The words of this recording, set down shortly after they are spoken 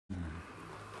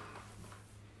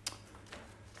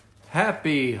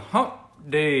Happy Hump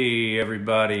Day,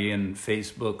 everybody in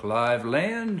Facebook Live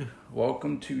land.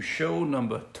 Welcome to show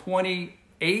number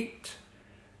 28.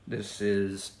 This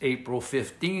is April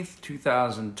 15th,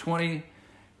 2020,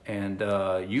 and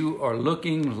you are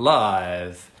looking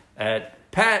live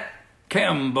at Pat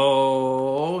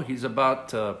Campbell. He's about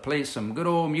to play some good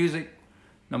old music.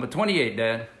 Number 28,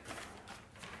 Dad.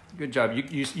 Good job.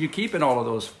 You keeping all of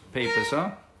those papers,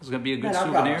 huh? It's gonna be a good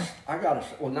souvenir. I got a,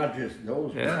 well, not just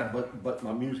those, yeah, but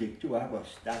my music too. I have a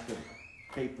stack of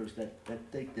papers that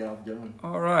thick that I've done.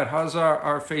 All right, how's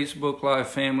our Facebook Live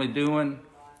family doing?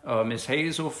 Miss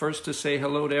Hazel, first to say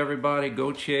hello to everybody.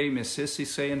 Go Chere, Miss Sissy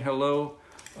saying hello.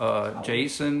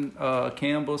 Jason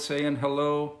Campbell saying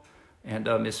hello. And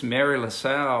Miss Mary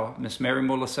LaSalle, Miss Mary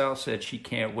Mo LaSalle said she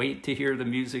can't wait to hear the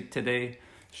music today.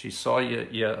 She saw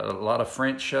you a lot of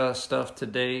French stuff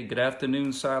today. Good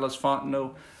afternoon, Silas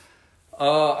Fontenot.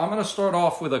 I'm going to start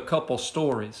off with a couple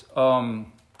stories.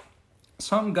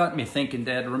 Something got me thinking,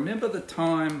 Dad. Remember the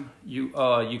time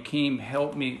you came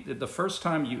help me? The first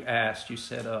time you asked, you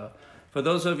said, for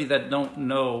those of you that don't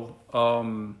know,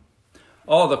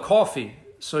 the coffee.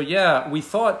 So yeah, we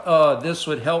thought this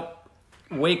would help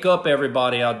wake up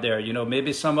everybody out there. You know,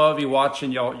 maybe some of you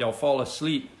watching, y'all fall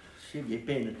asleep.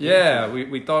 Yeah,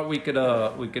 we thought we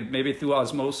could maybe through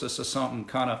osmosis or something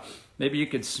kind of, maybe you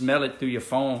could smell it through your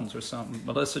phones or something.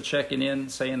 Melissa checking in,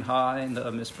 saying hi, and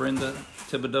Miss Brenda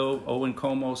Thibodeau, Owen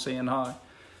Como saying hi,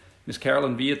 Miss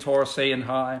Carolyn Viator saying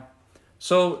hi.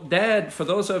 So Dad, for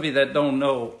those of you that don't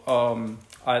know,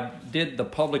 I did the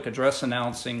public address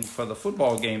announcing for the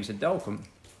football games at Delcom.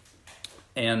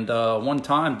 And one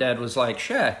time Dad was like,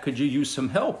 Shaq, could you use some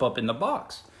help up in the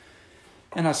box?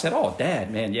 And I said, oh, Dad,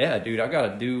 man, yeah, dude,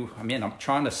 I'm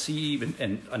trying to see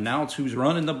and announce who's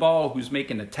running the ball, who's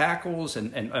making the tackles,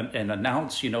 and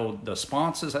announce, you know, the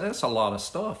sponsors. That's a lot of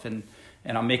stuff, and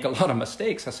I make a lot of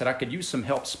mistakes. I said, I could use some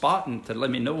help spotting to let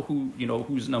me know who, you know,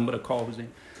 whose number to call. Who's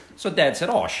in. So Dad said,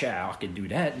 oh, Shaq, I could do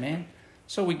that, man.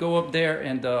 So we go up there,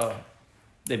 and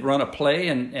they run a play,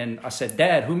 and I said,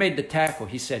 Dad, who made the tackle?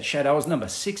 He said, Shaq, that was number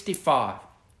 65.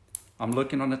 I'm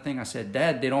looking on the thing. I said,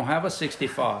 Dad, they don't have a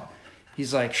 65.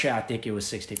 He's like, Shaq, I think it was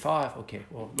 65. Okay,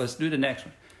 well, let's do the next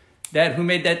one. Dad, who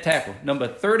made that tackle? Number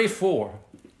 34.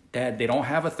 Dad, they don't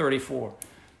have a 34.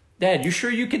 Dad, you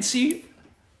sure you can see?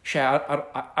 Shaq,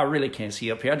 I really can't see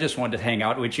up here. I just wanted to hang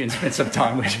out with you and spend some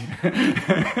time with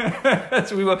you.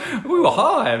 So we were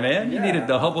high, man. You needed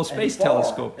the Hubble Space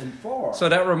Telescope. So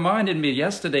that reminded me,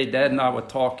 yesterday, Dad and I were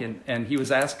talking, and he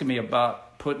was asking me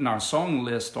about putting our song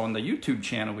list on the YouTube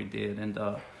channel we did. And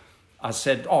I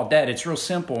said, oh, Dad, it's real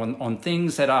simple. On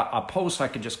things that I post, I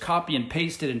could just copy and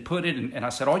paste it and put it. And I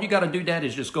said, all you got to do, Dad,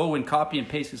 is just go and copy and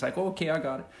paste. He's like, oh, okay, I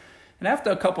got it. And after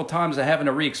a couple times of having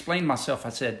to re-explain myself, I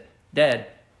said, Dad,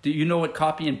 do you know what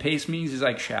copy and paste means? He's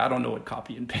like, I don't know what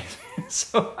copy and paste means.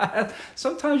 So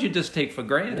sometimes you just take for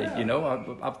granted, you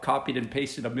know. I've copied and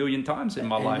pasted 1,000,000 times in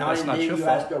my life. That's not your fault. You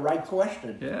asked the right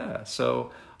question. Yeah,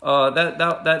 so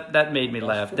that made me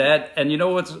laugh, Dad. And you know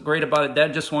what's great about it?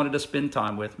 Dad just wanted to spend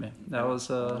time with me. That was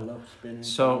I love spending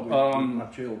time with my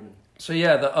children. So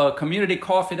yeah, the community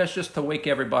coffee, that's just to wake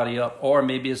everybody up, or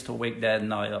maybe it's to wake Dad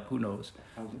and I up. Who knows?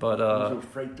 But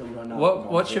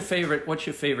what's your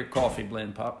favorite coffee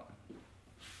blend, Pop?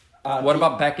 What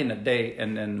about back in the day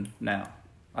and then now?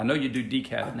 I know you do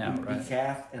decaf now, right?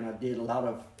 Decaf, and I did a lot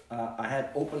of. I had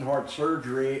open heart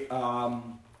surgery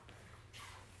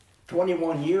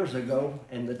 21 years ago,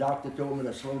 and the doctor told me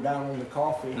to slow down on the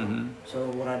coffee. Mm-hmm. So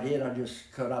what I did, I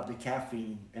just cut out the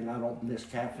caffeine, and I don't miss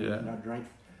caffeine. Yeah.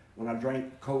 When I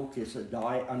drank Coke, it's a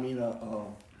diet. I mean a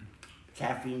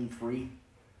caffeine-free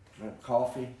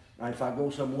coffee. Now, if I go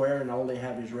somewhere and all they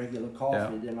have is regular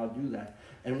coffee, then I'll do that.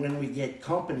 And when we get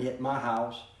company at my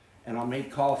house and I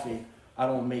make coffee, I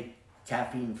don't make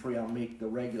caffeine-free. I'll make the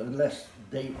regular, unless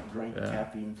they drink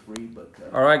caffeine-free. But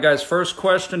all right, guys, first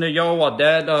question to y'all while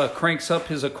Dad cranks up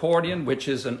his accordion, which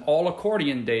is an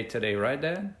all-accordion day today, right,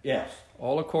 Dad? Yes.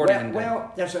 All accordion day.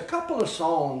 Well, there's a couple of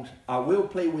songs I will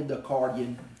play with the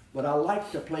accordion, but I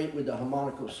like to play it with the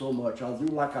harmonica so much. I'll do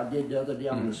like I did the other day.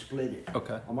 I'm going to split it.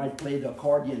 Okay. I might play the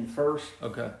accordion first.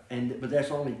 Okay. But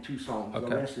that's only 2 songs. Okay.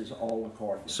 The rest is all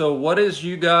accordion. So what is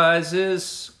you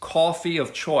guys' coffee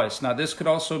of choice? Now, this could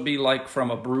also be like from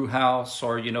a brew house,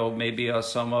 or, you know, maybe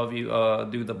some of you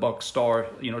do the Buck Star,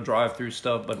 you know, drive-through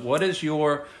stuff. But what is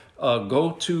your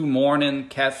go-to morning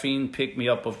caffeine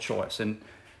pick-me-up of choice? And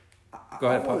go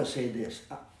ahead, I want to say this.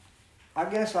 I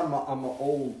guess I'm an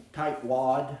old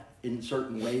tightwad in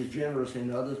certain ways, generous in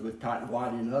others, but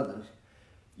tightwad in others.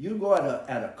 You go at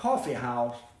a coffee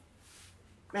house,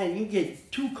 man, you get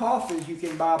 2 coffees, you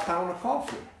can buy a pound of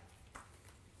coffee.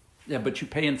 Yeah, but you're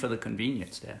paying for the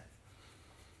convenience, Dad.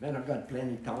 Man, I've got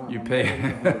plenty of time. You I'm pay.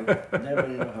 Never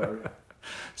in a hurry.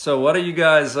 So what are you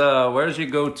guys, where's your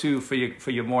go-to for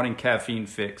your morning caffeine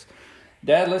fix?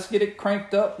 Dad, let's get it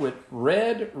cranked up with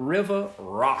Red River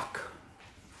Rock.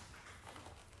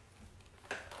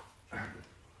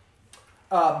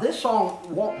 This song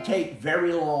won't take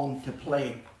very long to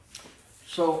play,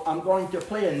 so I'm going to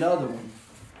play another one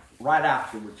right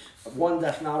afterwards, one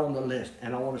that's not on the list,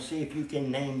 and I want to see if you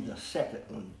can name the second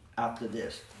one after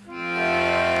this.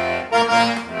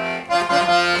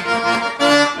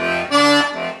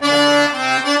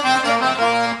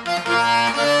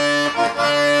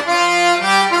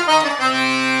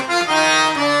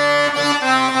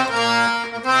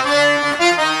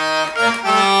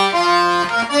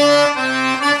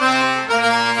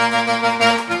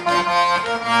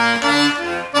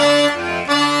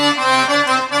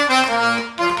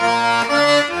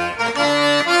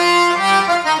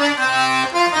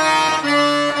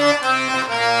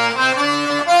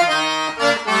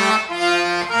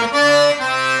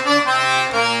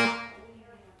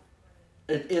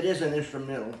 It is an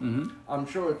instrumental. I'm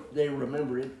sure they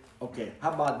remember it. Okay,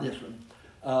 how about this one?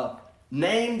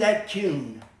 Name that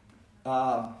tune.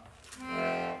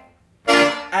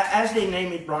 As they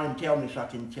name it, Brian, tell me so I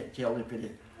can tell if it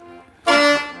is.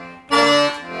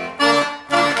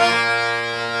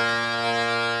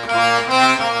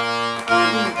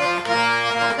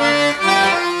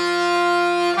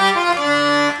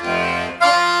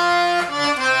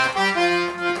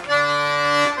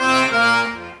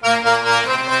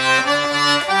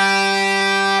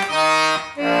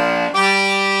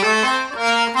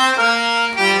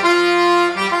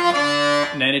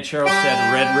 Cheryl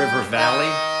said Red River Valley.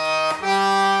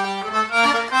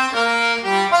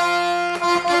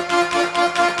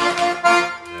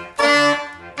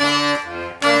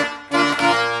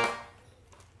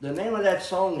 The name of that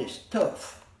song is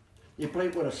Tough. They play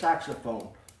it with a saxophone.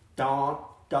 Dun,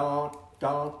 dun,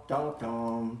 dun, dun,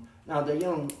 dun. Now the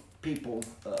young people,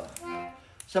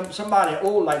 somebody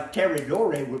old like Terry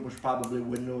Doré was probably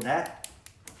would know that.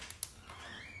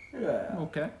 Yeah.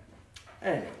 Okay.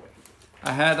 Anyway.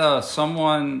 I had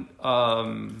someone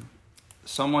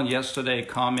yesterday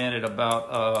commented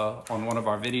about on one of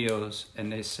our videos,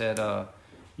 and they said,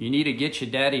 you need to get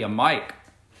your daddy a mic.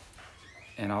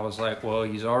 And I was like, well,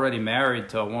 he's already married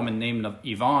to a woman named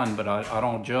Yvonne, but I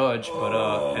don't judge. But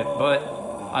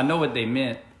I know what they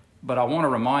meant. But I want to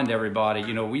remind everybody,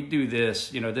 you know, we do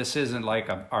this, you know, this isn't like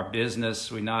our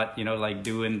business. We're not, you know, like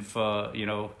doing for, you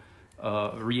know,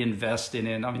 reinvesting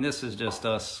in. I mean, this is just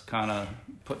us kind of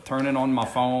turning on my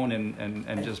phone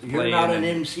and just playing. You're not an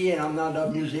MC and I'm not a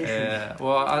musician. Yeah,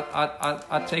 well,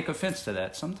 I take offense to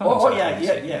that sometimes. Oh yeah.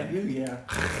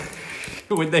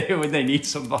 When they need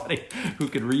somebody who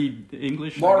could read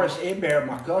English. Morris Hebert,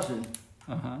 my cousin,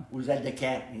 was at the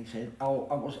camp, and he said, "Oh,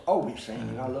 I was always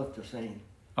singing. I love to sing."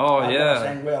 Oh, I yeah.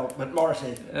 sang well, but Morris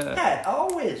said, "Dad, I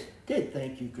always did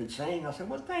think you could sing." I said,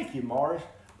 "Well, thank you, Morris."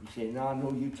 He said, "No, I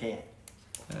know you can't."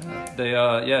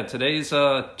 Today's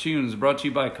tunes brought to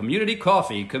you by Community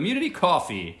Coffee. Community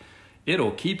Coffee,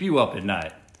 it'll keep you up at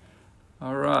night.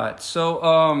 All right, so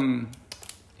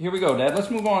here we go, Dad. Let's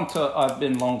move on to I've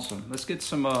Been Lonesome. Let's get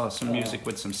some music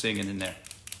with some singing in there.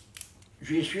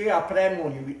 Je suis après mon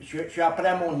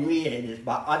nuit, n'est-ce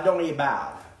pas? I don't even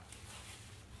bow.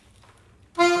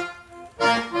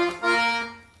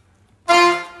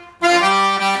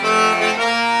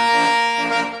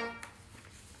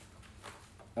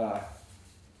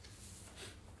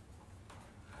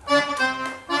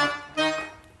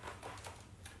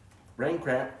 Brain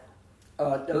cramp.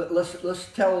 Let's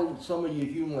tell some of your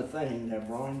humor thing there,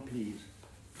 Brian, please.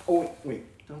 Oh wait.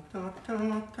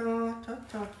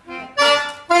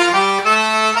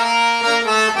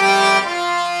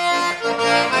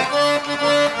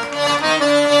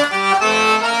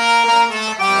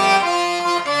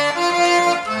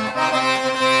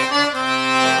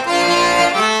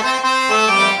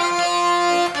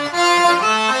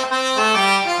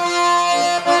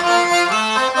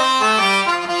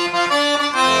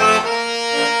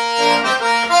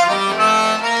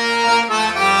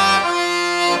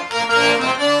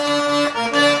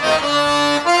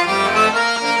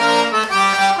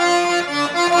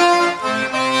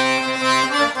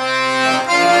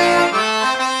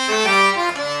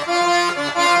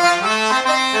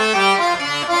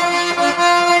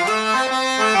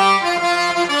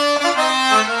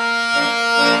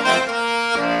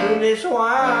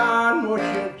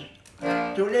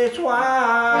 Tous les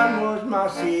soirs, moi je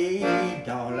m'assis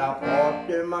dans la porte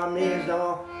de ma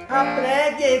maison,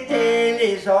 après guetter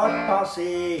les autres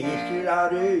passer sur la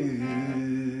rue.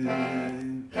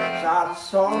 Ça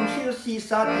semble si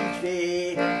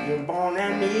satisfait, de bon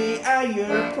ami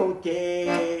ailleurs côté.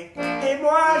 Et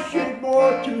moi je suis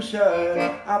beau tout seul,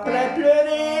 après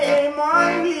pleurer et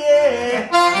m'ennuyer.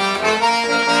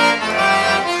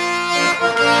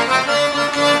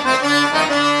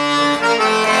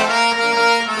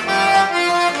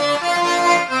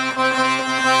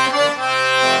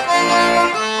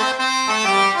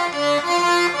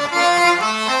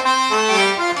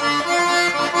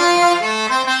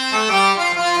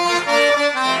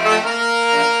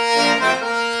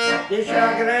 Des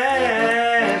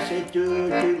chagrins, c'est tout,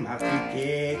 tu m'as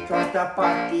quitté quand t'as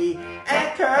parti.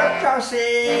 Un cœur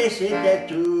cassé, c'était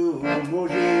tout, mon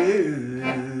Dieu.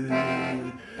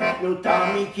 Notre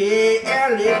amitié,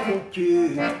 elle est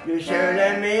foutue. Le seul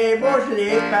aimé, bon, je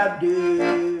l'ai perdu.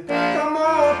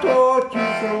 Comment toi tu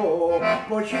feras?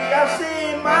 Moi, je suis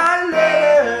assez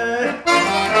malheureux.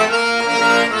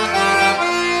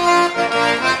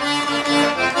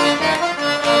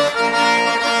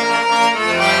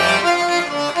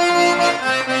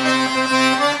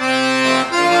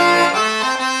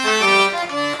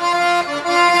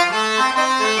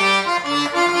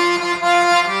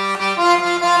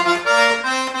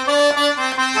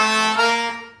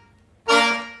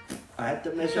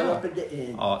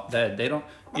 Oh, they don't.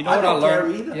 You know I what I don't care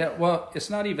learned? either. Yeah, well, it's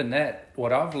not even that.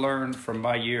 What I've learned from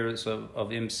my years of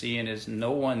MCing is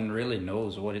no one really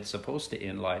knows what it's supposed to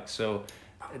end like. So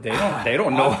they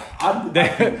don't know.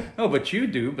 No, but you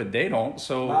do, but they don't.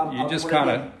 So you just kind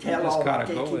of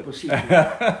go it.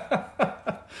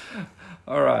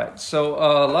 All right. So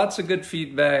lots of good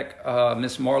feedback.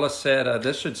 Miss Marla said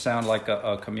this should sound like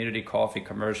a community coffee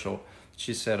commercial.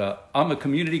 She said, "I'm a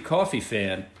community coffee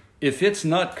fan. If it's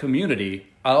not community,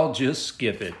 I'll just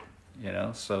skip it." You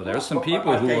know, so there's some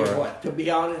people who to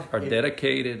be honest, are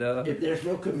dedicated. If there's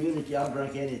no community, I'll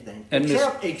drink anything. And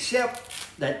except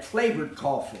that flavored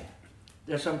coffee.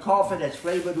 There's some coffee that's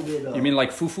flavored with. You mean like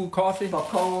fufu coffee?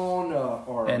 Pecan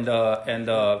or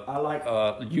I like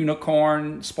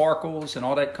unicorn sparkles and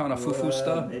all that kind of fufu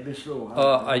stuff. Maybe so.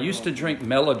 I used to drink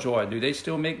Melojoy. Do they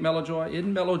still make Melojoy?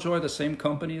 Isn't Melojoy the same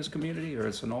company as Community, or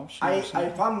it's an offshoot?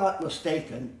 If I'm not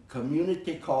mistaken,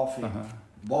 Community Coffee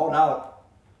bought out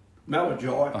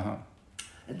Melojoy,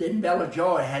 and then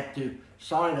Melojoy had to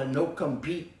sign a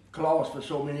no-compete clause for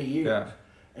so many years. Yeah.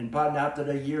 And probably after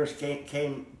the years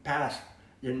came past,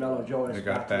 then Melojoy is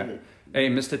back in it. Hey,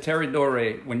 Mr. Terry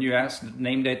Dore, when you asked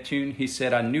name that tune, he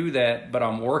said, "I knew that, but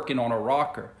I'm working on a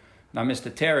rocker." Now,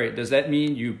 Mr. Terry, does that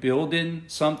mean you building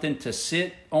something to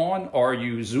sit on, or are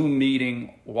you Zoom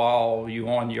meeting while you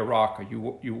on your rocker?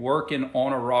 You working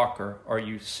on a rocker? Are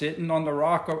you sitting on the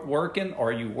rocker working, or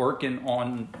are you working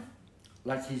on?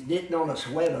 Like he's knitting on a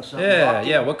sweater or something.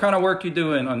 Yeah. What kind of work you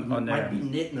doing on there? Might be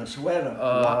knitting a sweater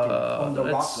on the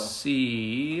rocker. Let's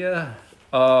see.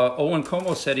 Owen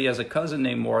Como said he has a cousin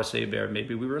named Morris Hebert.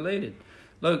 Maybe we related.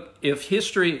 Look, if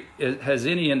history has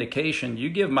any indication, you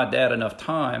give my dad enough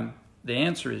time, the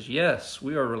answer is yes,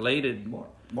 we are related.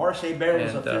 Morris Hebert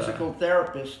was a physical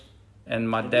therapist. And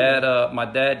my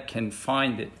dad can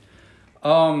find it.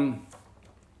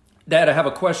 Dad, I have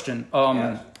a question.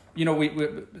 Yes. You know, we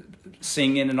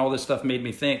singing and all this stuff made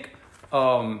me think.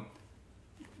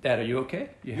 Dad, are you okay?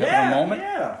 You having a moment?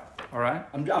 Yeah. All right.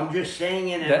 I'm just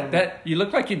singing. And that you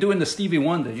look like you're doing the Stevie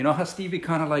Wonder. You know how Stevie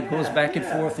kind of like goes back and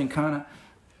forth and kind of.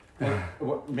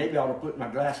 Well, maybe I ought to put my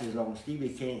glasses on. Stevie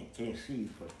can't see.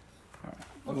 But all right.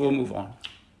 Okay. We'll move on.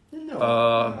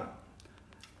 No.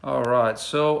 All right.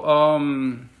 So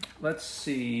let's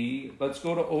see. Let's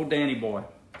go to Old Danny Boy.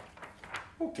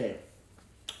 Okay.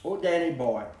 Old Danny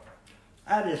Boy.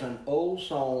 That is an old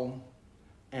song,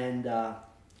 and I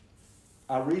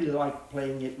really like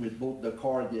playing it with both the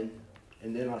accordion,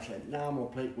 and then I said, now I'm going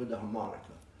to play it with the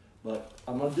harmonica. But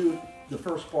I'm going to do the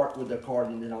first part with the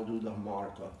accordion, then I'll do the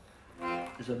harmonica.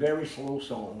 It's a very slow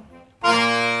song.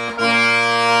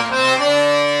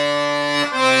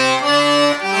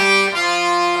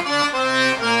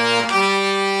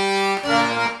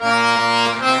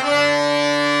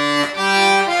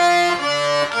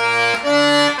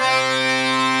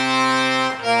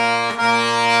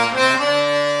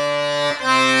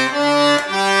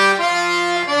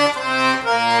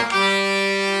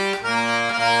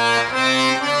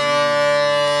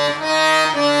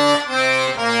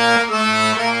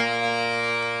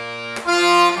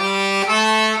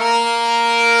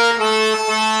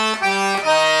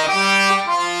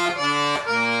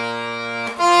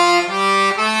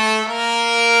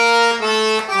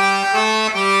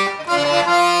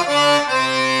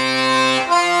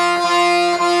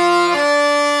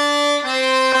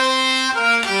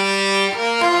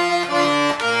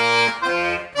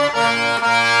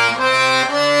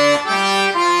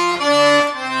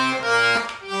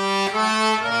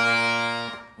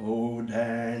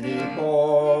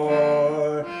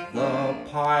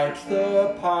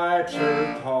 pipes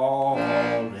are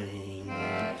calling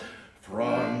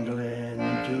from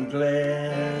glen to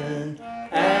glen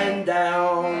and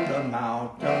down the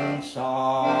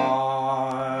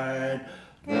mountainside.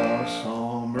 The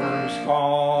summer's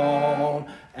gone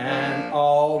and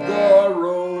all the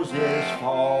roses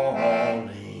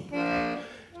falling.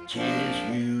 'Tis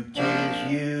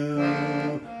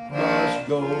you must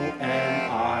go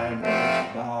and I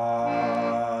must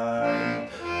bide.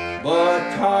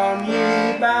 But come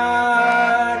ye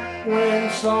back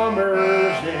when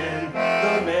summer's in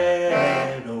the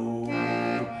meadow,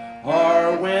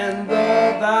 or when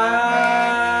the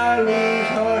valley's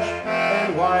hushed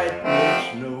and white with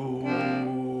snow.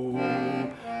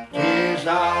 'Tis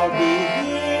I'll be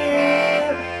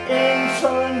here in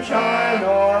sunshine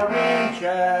or in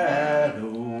shadow.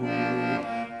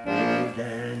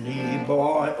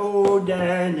 Oh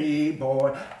Danny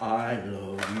boy, I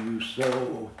love you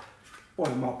so. Boy,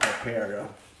 my papaya.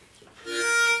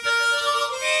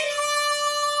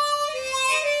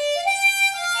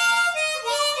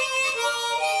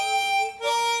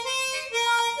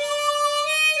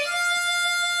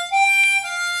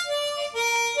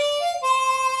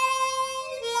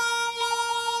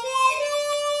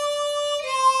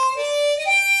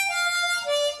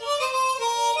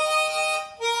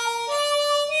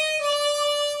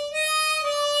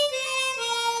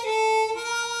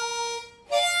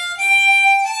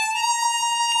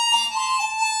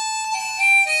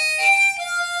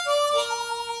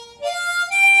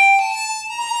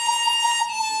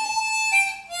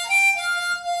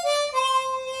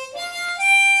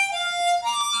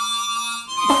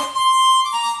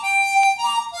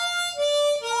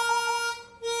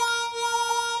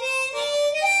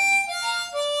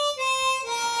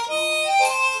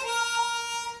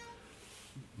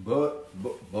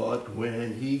 But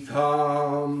when he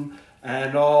come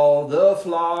and all the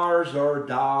flowers are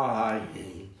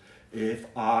dying, if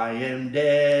I am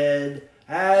dead,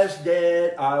 as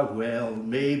dead I well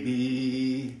may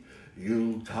be,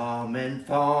 you'll come and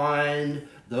find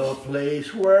the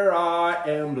place where I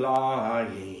am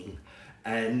lying,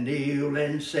 and kneel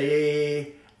and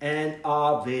say an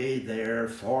Ave there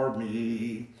for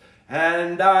me.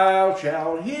 And thou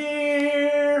shalt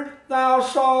hear thou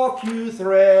soft you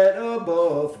thread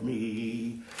above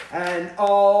me, and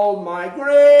all my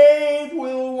grave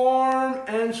will warm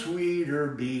and sweeter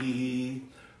be.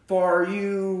 For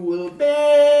you will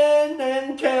bend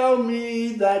and tell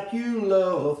me that you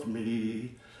love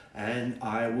me, and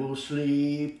I will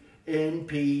sleep in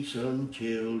peace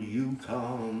until you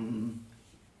come.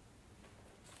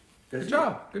 Good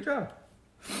job.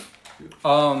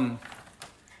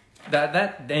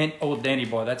 That old Danny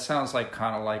boy, that sounds like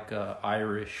kind of like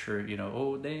Irish, or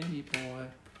old Danny boy.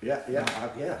 Yeah, I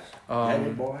guess.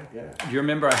 Danny boy, yeah. Do you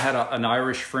remember I had an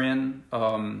Irish friend,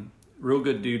 real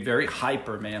good dude, very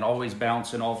hyper, man, always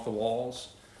bouncing off the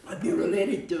walls. I'd be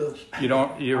related to us.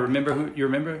 You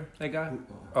remember that guy?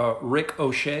 Rick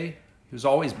O'Shea. He was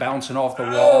always bouncing off the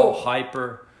wall,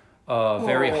 hyper,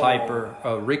 very hyper.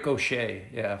 Rick O'Shea,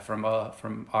 yeah,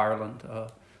 from Ireland.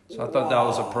 So I thought that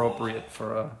was appropriate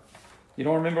for. You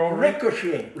don't remember Rick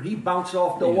O'Shea? He bounced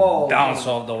off the walls. Bounce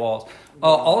off the walls.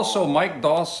 Also, Mike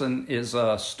Dawson is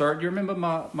stirred. Do you remember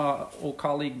my old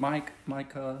colleague Mike?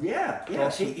 Yeah.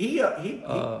 Dawson? He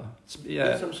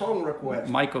did some song requests.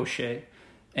 Mike O'Shea,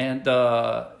 and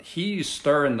he's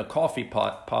stirring the coffee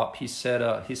pot. Pop. He said,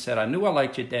 I knew I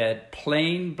liked your dad.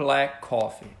 Plain black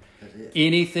coffee.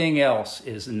 Anything else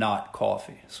is not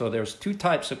coffee. So there's two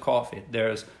types of coffee.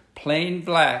 There's plain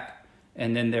black,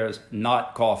 and then there's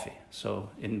not coffee. So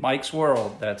in Mike's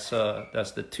world, that's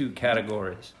the two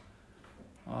categories.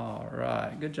 All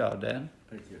right, good job, Dad.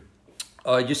 Thank you.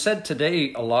 You said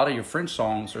today a lot of your French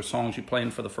songs are songs you're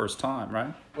playing for the first time,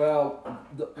 right? Well,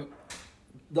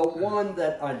 the one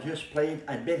that I just played,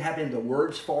 I've been having the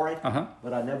words for it,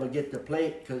 but I never get to play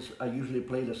it because I usually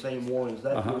play the same ones.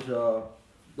 That was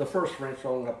the first French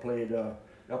song I played.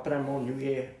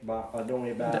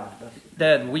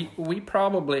 Dad, we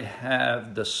probably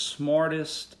have the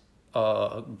smartest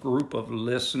group of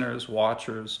listeners,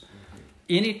 watchers.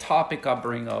 Any topic I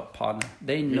bring up, partner,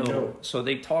 they know. So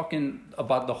they talking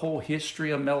about the whole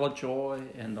history of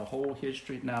Melojoy and the whole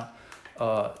history. Now,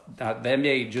 they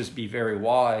may just be very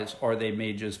wise, or they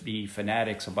may just be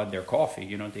fanatics about their coffee.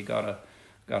 They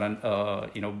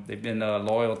they've been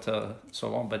loyal to so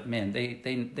long, but man, they've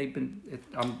been.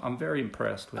 I'm very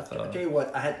impressed with. I'll tell you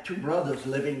what, I had two brothers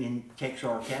living in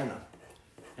Texarkana,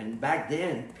 and back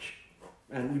then,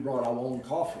 and we brought our own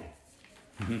coffee,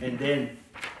 and then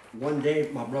one day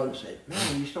my brother said,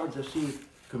 "Man, you start to see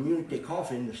community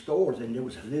coffee in the stores," and there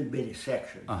was a little bitty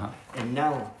section, and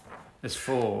now It's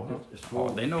full. It's full.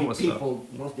 Oh, they know what's People,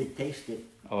 once they taste it.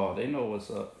 Oh, they know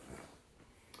what's up.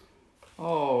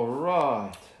 All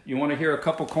right. You want to hear a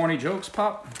couple corny jokes,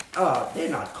 Pop?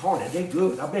 They're not corny. They're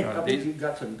good. I bet you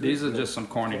got some good These are jokes. just some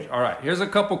corny. Okay. All right. Here's a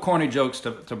couple corny jokes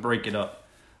to break it up.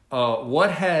 What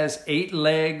has 8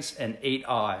 legs and 8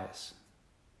 eyes?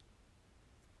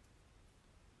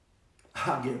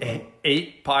 I'll give up.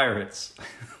 8 pirates.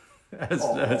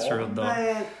 That's real dumb.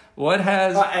 Man. What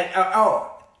has...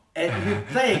 And you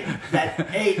think that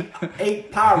 8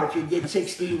 pirates, you get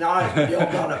 16 eyes, but they all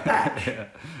got a patch.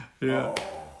 Yeah.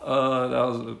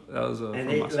 That was and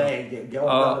 8 legs, they all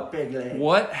got a pig leg.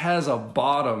 What has a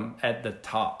bottom at the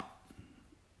top?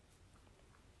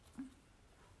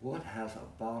 What has a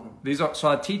bottom? So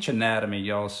I teach anatomy,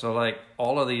 y'all. So like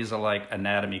all of these are like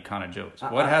anatomy kind of jokes.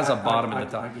 What has a bottom at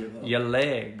the top? Your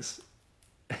legs.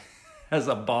 Has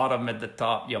a bottom at the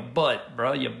top. Your butt,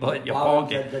 bro. Your butt. Your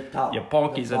ponky. Your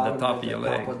ponky's at the top of your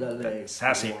leg.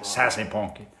 Sassy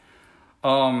ponky.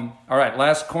 All right.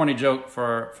 Last corny joke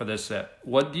for this set.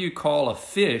 What do you call a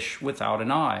fish without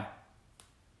an eye?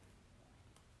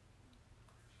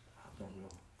 I don't know.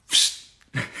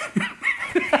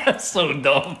 That's so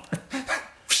dumb.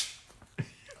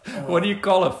 What do you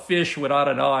call a fish without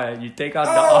an eye? You take out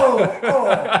the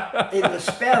eye. In the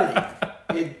spelling.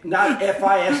 Not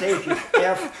F-I-S-H, it's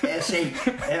F-S-H.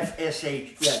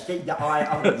 F-S-H. Yeah, take the I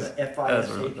out of the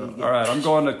F-I-S-H. All right, I'm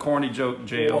going to corny joke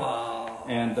jail. Wow.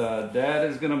 And Dad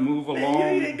is going to move along.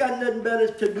 Man, you ain't got nothing better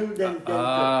to do than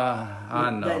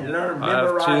learn,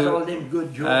 memorize all them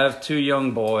good jokes. I have 2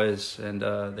 young boys, and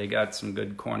they got some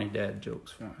good corny dad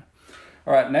jokes for me.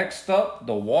 All right, next up,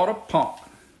 the water pump.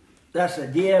 That's a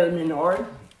DL minor,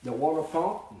 the water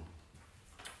pump.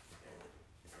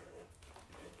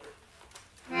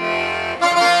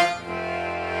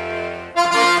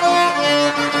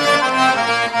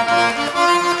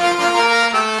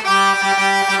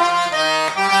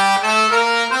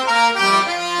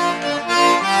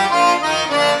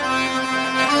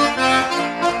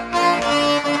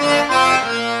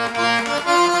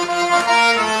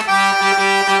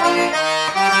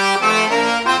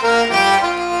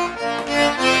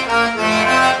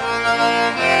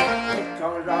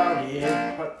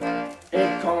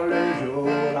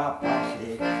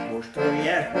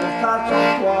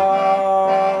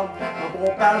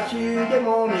 De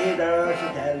mon leader,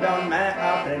 c'était le lendemain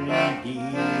après-midi.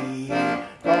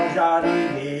 Quand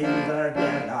j'arrivais, nous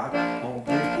bien là, mon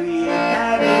puits est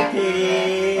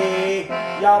arrêté.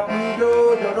 Y a plus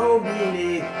d'eau de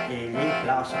robinet et les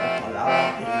plats sont pas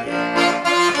lavés.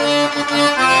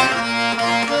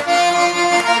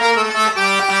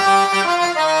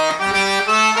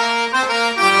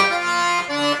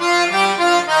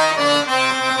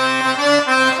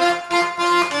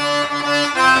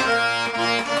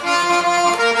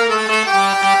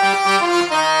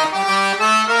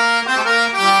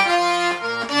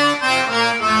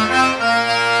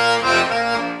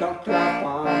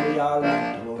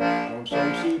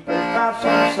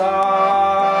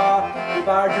 Il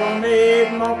va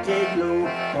jamais manquer de l'eau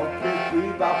quand le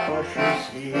puits va pas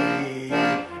chausser. Et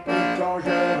quand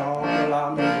je rentre à la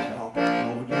maison,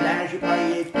 mon linge est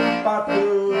paillé tout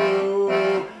partout.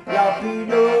 Il n'y a plus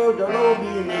d'eau de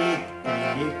robinet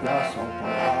et les plats sont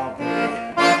pas lavés.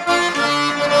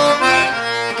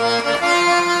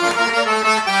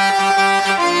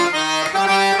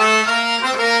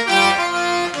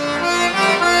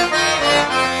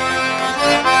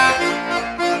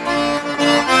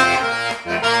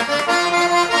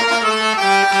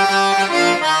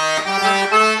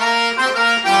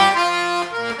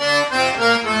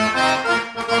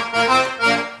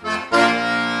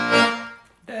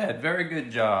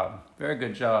 Very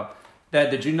good job. Dad,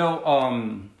 did you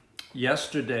know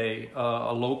yesterday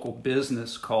a local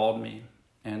business called me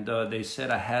and they said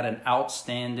I had an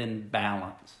outstanding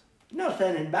balance. No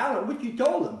outstanding balance? What you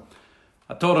told them?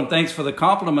 I told them thanks for the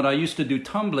compliment. I used to do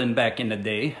tumbling back in the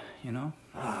day, you know.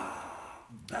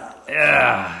 Balance.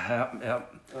 Yeah.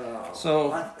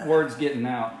 So word's getting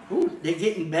out. Ooh, they're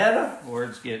getting better?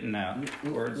 Word's getting out.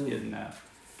 Word's getting out.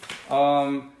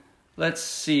 Let's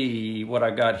see what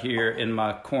I got here in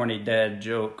my corny dad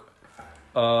joke.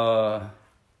 What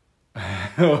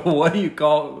do you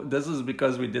call, this is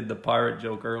because we did the pirate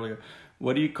joke earlier.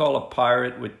 What do you call a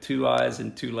pirate with 2 eyes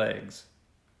and 2 legs?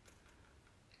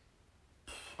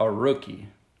 A rookie.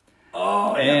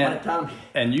 Oh, yeah, my tummy.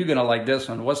 And you're going to like this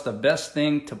one. What's the best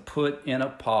thing to put in a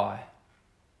pie?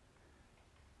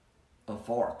 A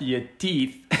fork. Your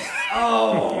teeth.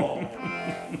 Oh.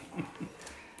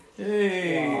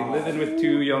 Hey, wow. Living with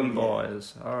 2 young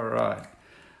boys. All right.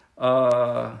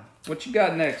 What you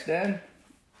got next, Dad?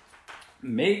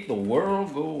 Make the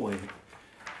world go away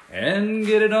and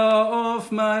get it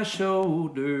off my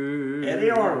shoulders. Eddie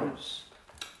Arnold.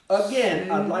 Again,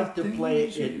 I'd like to play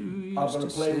it. I'm going to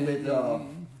play with.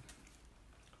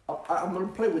 I'm going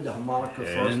to play with the harmonica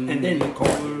first, and then the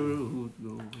chord.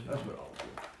 That's what I'll do.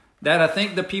 Dad, I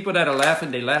think the people that are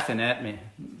laughing, they're laughing at me.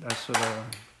 That's what.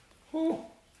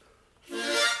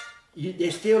 They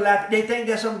still laugh. They think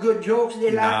there's some good jokes.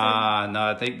 They laughing.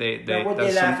 Nah, I think they. What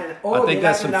they laughing at? Oh, they're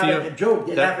laughing not at the joke.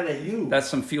 They're laughing at you. That's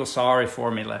some feel sorry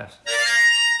for me laughs.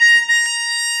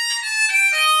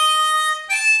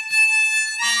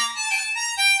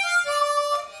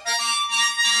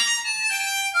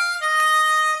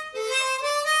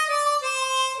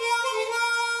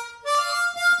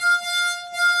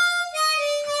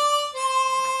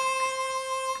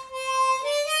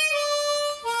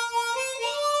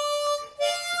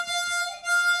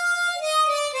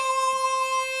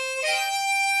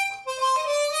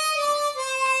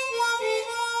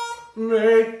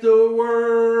 Make the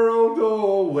world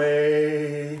go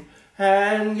away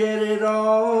and get it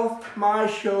off my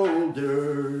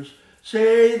shoulders.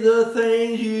 Say the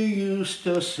things you used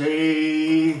to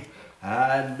say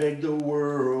and make the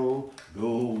world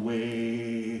go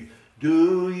away.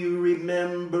 Do you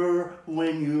remember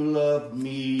when you loved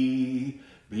me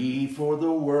before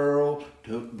the world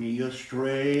took me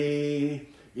astray?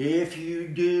 If you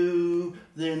do,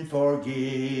 then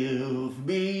forgive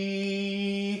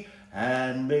me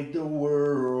and make the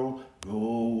world go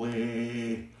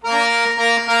away.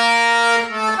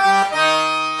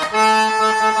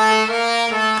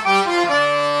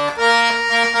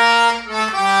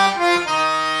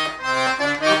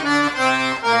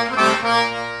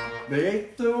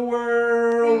 Make the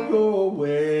world go away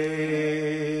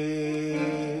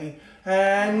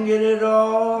and get it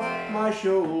off my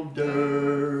shoulders.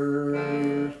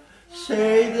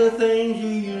 Say the things you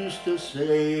used to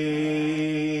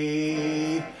say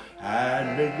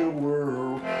and make the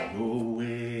world go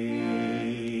away.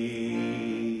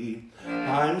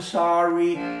 I'm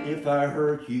sorry if I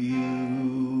hurt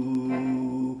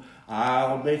you.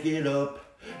 I'll make it up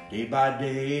day by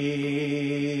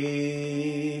day.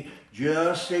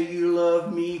 Just say you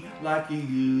love me like you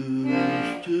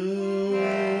used to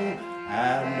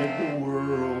and make the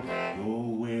world go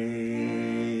away.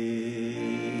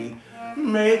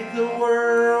 Make the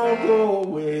world go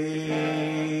away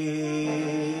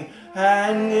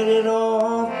and get it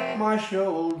off my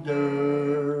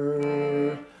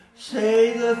shoulders.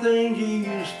 Say the things you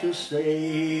used to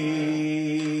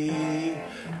say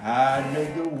and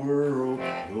make the world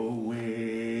go away.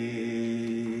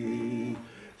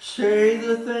 Say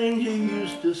the things you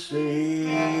used to say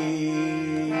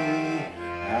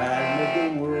and make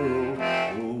the world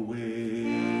go away.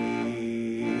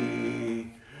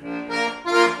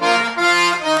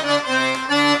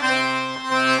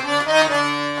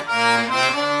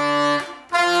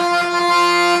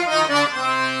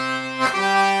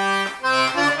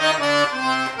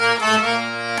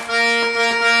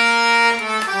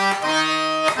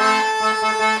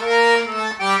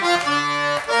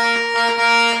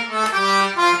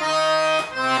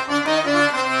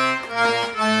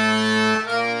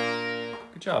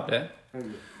 Good job, Dad.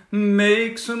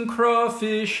 Make some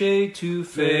crawfish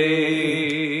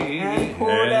etouffee And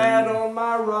pour that on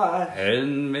my rice.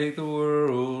 and make the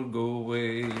world go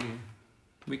away.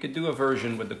 We could do a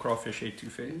version with the crawfish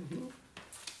etouffee.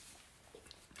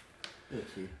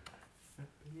 Let's see.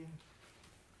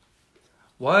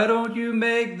 Why don't you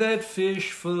make that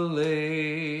fish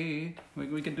fillet?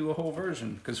 We could do a whole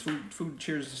version because food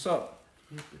cheers us up.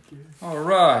 All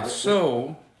right,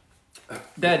 so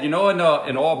Dad, you know in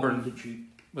Auburn,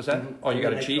 what's that? Oh, you got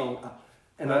to cheat.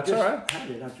 And That's I just, all right. How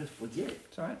did I just forget?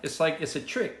 It's all right. It's like it's a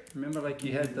trick. Remember, like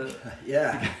you had the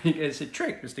Yeah. it's a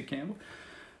trick, Mr. Campbell.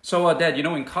 So, Dad, you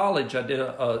know, in college, I did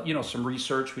some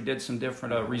research. We did some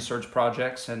different research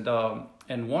projects, and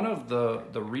one of the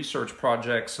research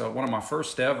projects, one of my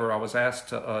first ever, I was asked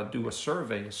to do a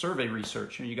survey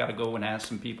research. You got to go and ask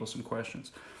some people some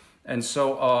questions. And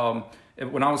so,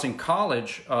 when I was in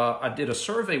college, I did a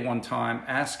survey one time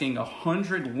asking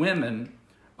 100 women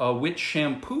which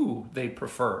shampoo they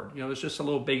preferred. You know, it's just a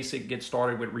little basic, get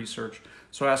started with research.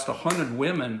 So I asked 100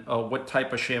 women what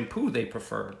type of shampoo they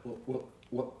preferred.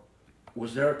 What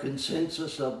was there a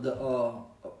consensus of the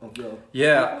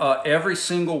Yeah, every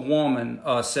single woman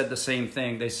said the same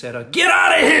thing. They said, "Get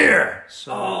out of here!"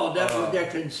 So, that was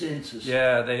their consensus.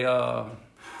 Yeah, they,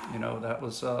 you know, that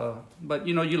was. But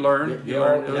you know, you learn. You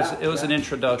learn. It was an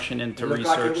introduction into research,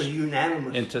 like it was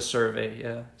unanimous. into survey.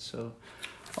 Yeah. So,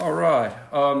 all right.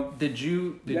 Did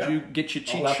you get your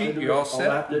cheat sheet? You all set?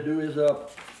 All I have to do is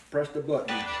press the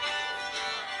button.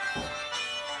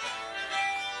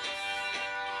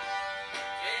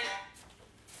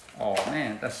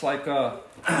 That's like, you know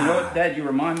what, Dad, you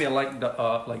remind me of like,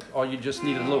 oh, you just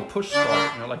need a little push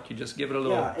start, you know, like you just give it a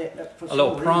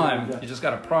little prime. You just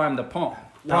got to prime the pump.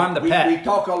 Prime the pat. We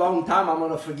talk a long time, I'm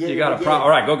going to forget it. You got to prime. All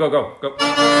right, go.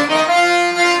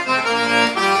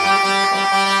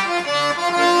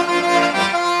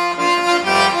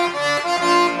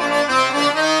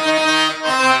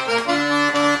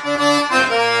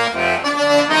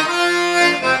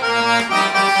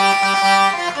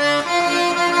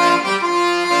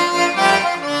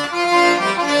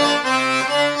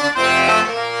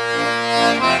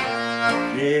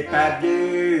 J'ai pas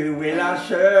dû, oui, la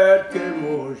seule que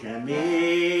moi j'aimais,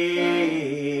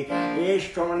 et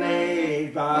je connais,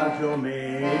 je vais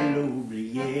jamais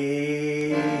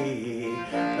l'oublier.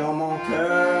 Dans mon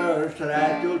cœur, je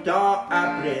serai tout le temps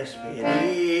à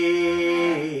espérer.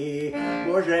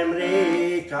 Moi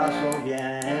j'aimerais quand ça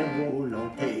vient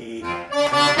volonté.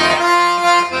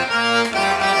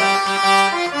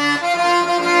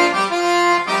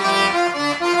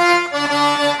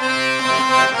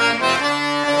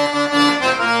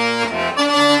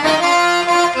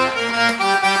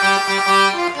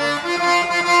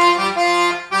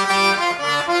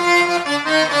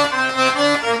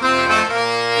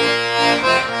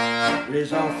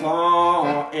 Les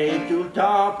enfants et tout le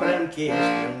temps prennent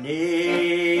questionner.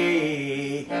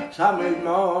 Ça me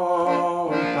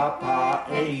demande papa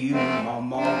et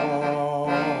maman.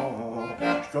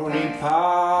 Je connais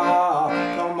pas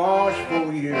comment je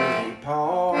peux y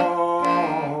répondre.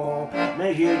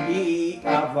 Mais je dis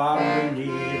avant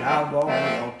venir avant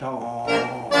longtemps.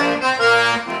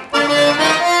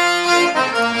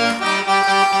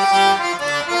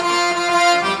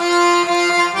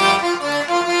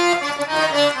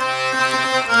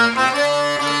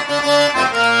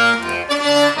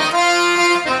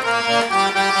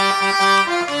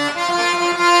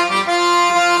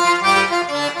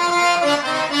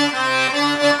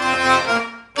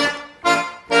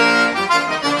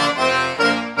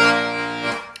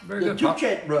 Two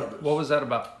Chere brothers. What was that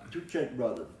about? Two Chere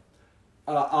brothers.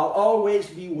 I'll always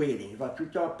be waiting. Va tout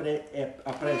le temps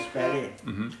après espérer.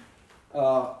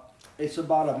 It's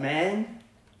about a man.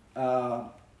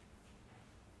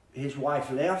 His wife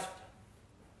left,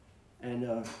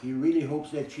 and he really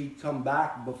hopes that she'd come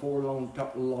back before a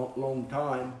long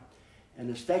time. And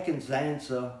the second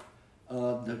stanza,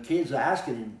 the kids are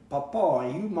asking him, "Papa, are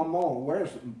you Mama? Where's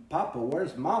Papa?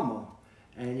 Where's Mama?"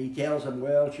 And he tells them,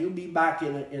 "Well, she'll be back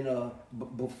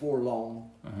before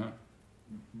long."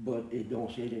 But it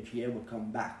don't say that she ever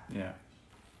come back. Yeah.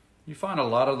 You find a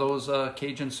lot of those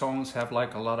Cajun songs have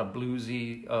like a lot of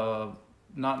bluesy,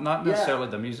 not necessarily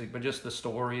the music, but just the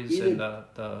stories and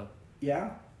the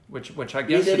which I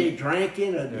guess either they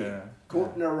drinking or they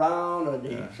courting around or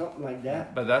they something like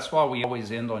that. But that's why we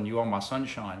always end on "You Are My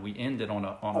Sunshine." We end it on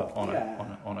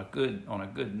a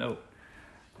good note.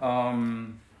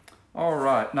 All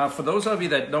right. Now, for those of you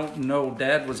that don't know,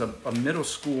 Dad was a middle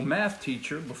school math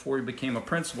teacher before he became a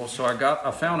principal. So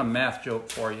I found a math joke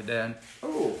for you, Dad.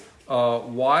 Oh.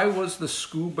 Why was the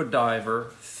scuba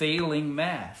diver failing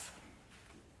math?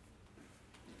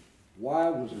 Why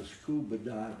was a scuba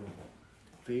diver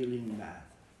failing math?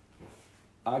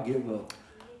 I give up.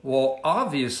 Well,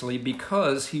 obviously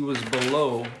because he was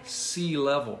below sea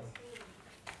level.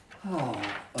 Oh,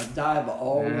 a diver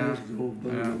always goes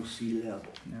below sea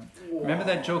level. Yeah. Remember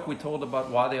that joke we told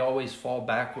about why they always fall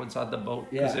backwards on the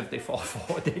boat? Because if they fall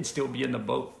forward, they'd still be in the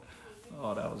boat.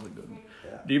 Oh, that was a good one.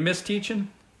 Yeah. Do you miss teaching?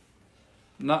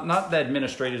 Not the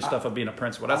administrative stuff of being a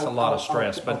principal. That's a lot of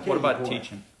stress. But what about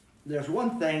teaching? There's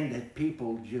one thing that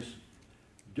people just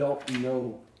don't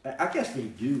know. I guess they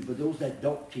do, but those that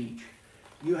don't teach,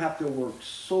 you have to work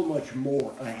so much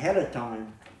more ahead of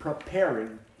time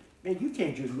preparing. Man, you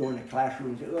can't just go in the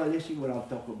classroom and say, "Oh, let's see what I'll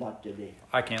talk about today."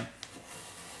 I can.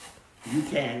 You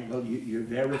can, but you're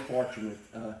very fortunate,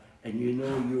 and you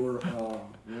know you're,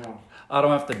 I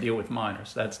don't have to deal with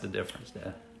minors. That's the difference,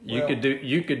 Dad. You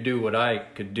could do what I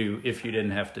could do if you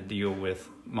didn't have to deal with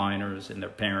minors and their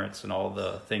parents and all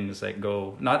the things that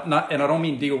go and I don't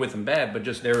mean deal with them bad, but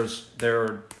just there's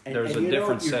a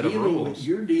different set of rules.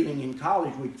 You're dealing in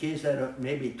college with kids that are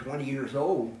maybe 20 years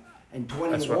old and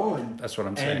 21. That's what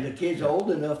I'm saying. And the kids are old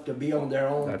enough to be on their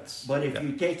own. But if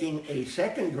you're taking a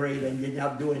second grade and you're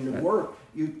not doing the work,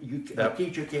 the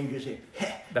teacher can just say,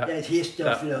 "That's his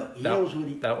stuff. Look, he knows what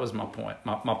he." That was my point.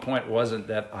 My point wasn't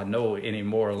that I know any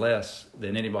more or less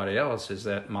than anybody else. Is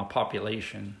that my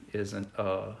population isn't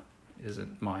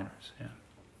minors. Yeah.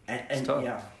 And it's tough.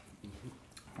 Yeah.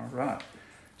 All right.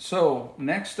 So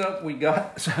next up we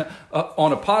got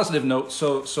on a positive note.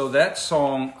 So that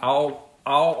song,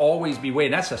 I'll Always Be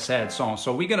Waiting. That's a sad song.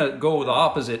 So we're going to go the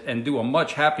opposite and do a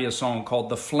much happier song called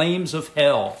The Flames of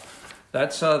Hell.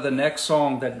 That's the next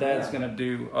song that Dad's going to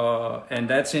do, and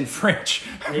that's in French.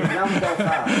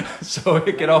 So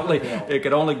it could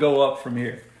only go up from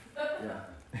here.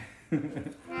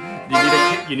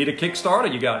 Yeah. You need a kickstart, or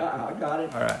you got it? I got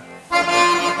it. All right.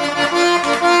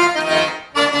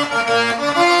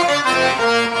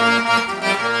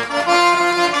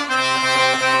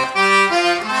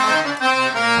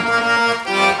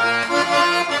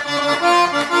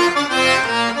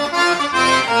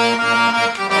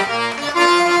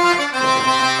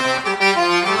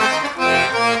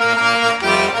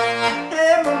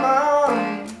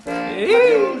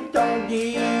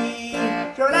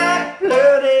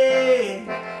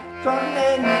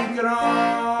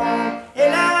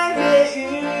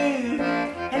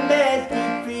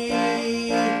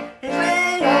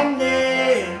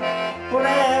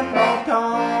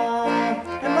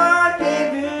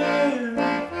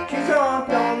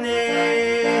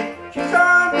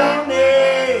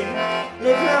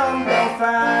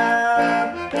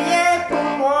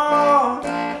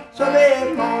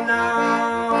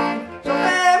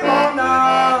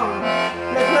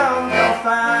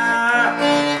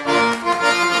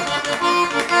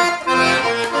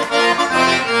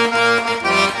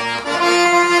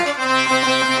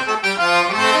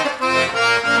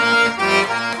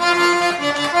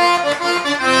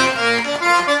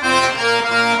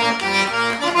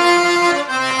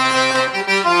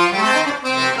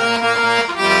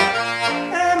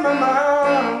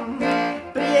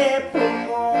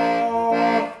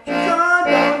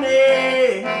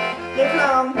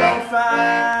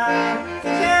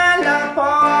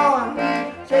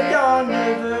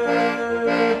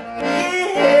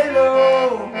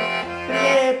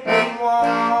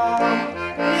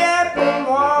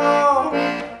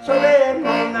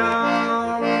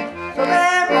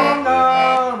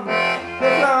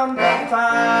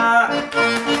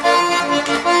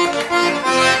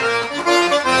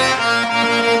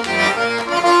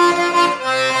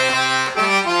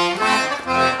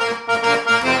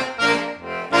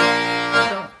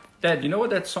 Dad, you know what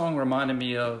that song reminded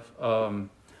me of? I'm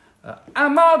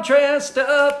all dressed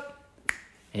up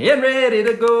and ready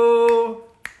to go.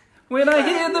 When I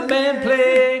hear the band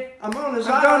play, I'm on a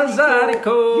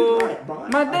zydeco.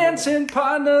 My dancing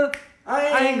partner,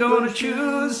 I ain't gonna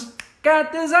choose.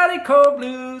 Got the zydeco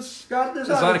blues. Got the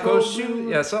zydeco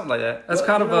shoes. Yeah, something like that. That's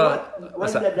kind of a...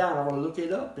 Write that down. I want to look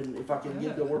it up, and if I can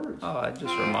get the words. Oh, it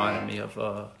just reminded me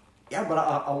of... Yeah, but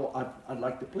I'd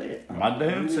like to play it. My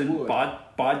dancing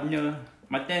partner.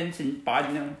 My dancing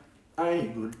partner. I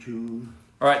ain't gonna choose.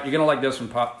 All right, you're gonna like this one,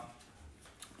 Pop.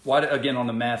 Again, on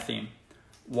the math theme.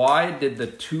 Why did the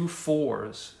 2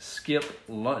 4s skip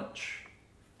lunch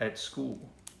at school?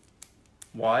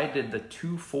 Why did the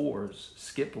 2 4s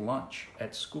skip lunch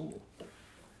at school?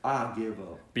 I give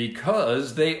up.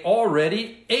 Because they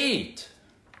already ate.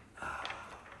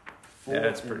 4 yeah,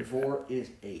 that's pretty 4 is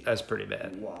 8. That's pretty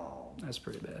bad. Wow. That's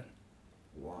pretty bad.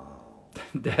 Wow.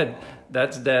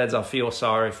 That's Dad's I feel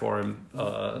sorry for him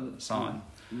sign.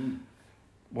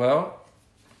 Well,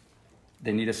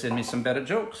 they need to send me some better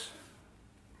jokes.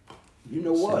 You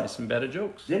know what? Send me some better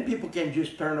jokes. Then people can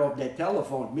just turn off that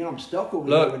telephone. Me, I'm stuck over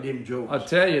Look, here with them jokes. I'll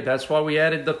tell you, that's why we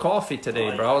added the coffee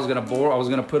today, bro. I was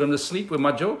gonna put him to sleep with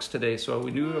my jokes today, so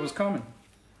we knew it was coming.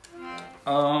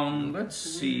 Let's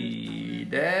see,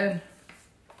 Dad.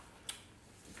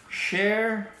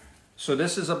 Chere. So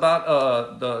this is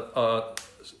about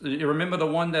you remember the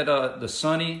one that the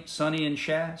Sonny and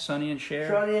Chere? Sonny and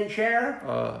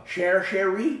Chere?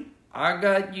 Cherie? I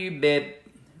got you, babe.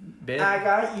 I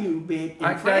got you, babe.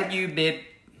 I got you, babe.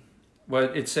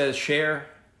 Well, it says Chere.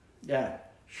 Yeah.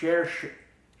 Chere Cherie.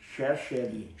 Chere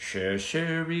Cherie, Chere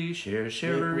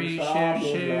Cherie,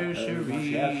 Chere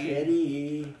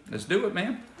Cherie. Let's do it,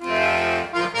 man.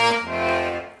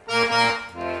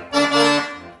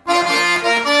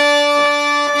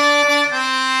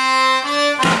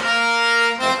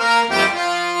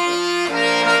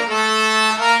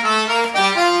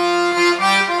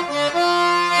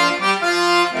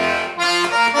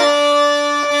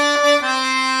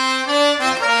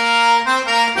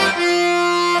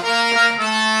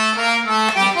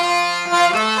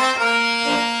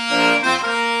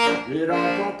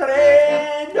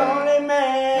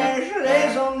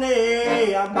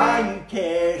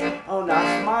 On a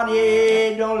se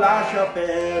marié dans la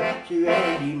chapelle sur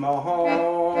un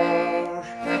dimanche.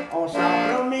 On s'est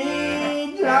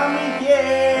promis de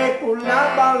l'amitié pour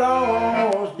la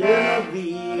balance de notre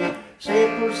vie. C'est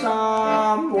pour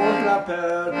ça moi je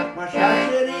l'appelle ma chère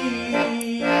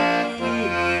chérie.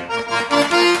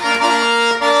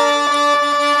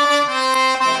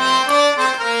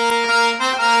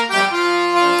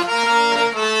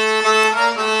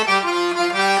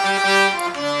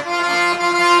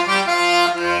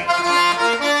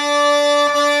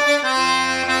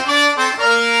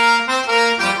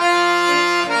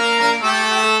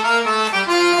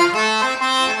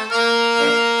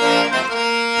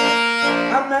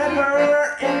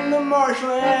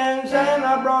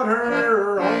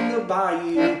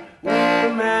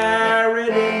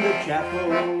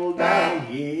 chapel down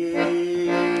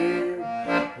here,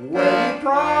 where we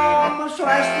promise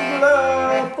lasting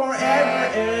love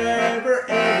forever, ever,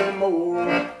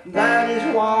 evermore. That is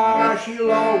why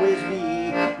she'll always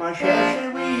be my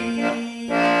Cherie.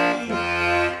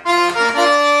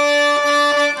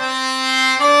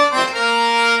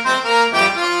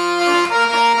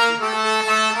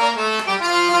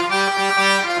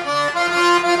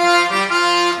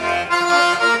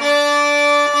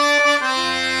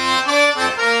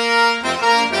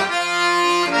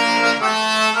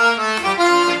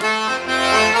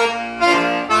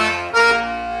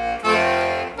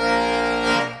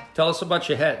 Tell us about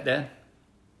your hat, Dad.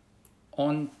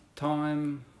 On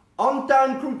time. On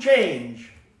time crew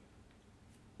change.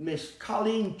 Miss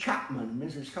Colleen Chapman,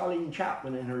 Mrs. Colleen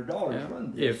Chapman and her daughters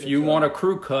run this. If you want a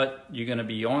crew cut, you're going to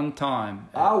be on time.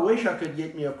 I wish I could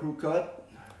get me a crew cut,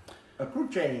 a crew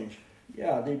change.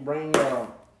 Yeah, they bring, I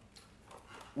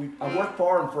worked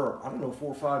for them for, I don't know, 4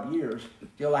 or 5 years,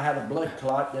 till I had a blood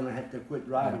clot, then I had to quit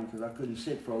driving because I couldn't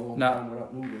sit for a long time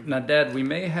without moving. Now, Dad, we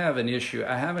may have an issue.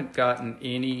 I haven't gotten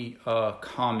any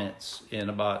comments in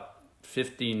about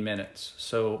 15 minutes.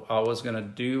 So I was going to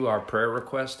do our prayer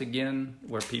request again,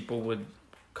 where people would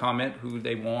comment who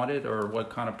they wanted or what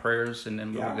kind of prayers, and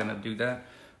then we were going to do that.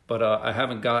 But I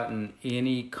haven't gotten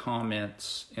any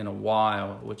comments in a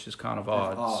while, which is kind of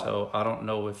odd. So I don't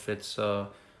know if it's,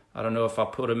 I don't know if I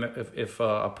put them, if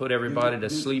I put everybody to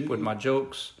sleep with my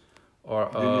jokes, or.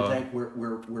 Do you think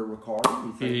we're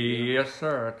recording? Yes,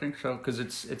 sir. I think so, because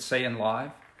it's saying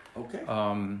live. Okay.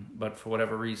 But for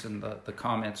whatever reason, the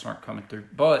comments aren't coming through.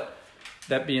 But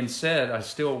that being said, I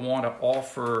still want to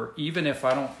offer, even if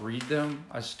I don't read them,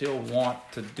 I still want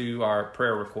to do our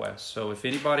prayer requests. So if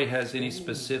anybody has any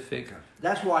specific...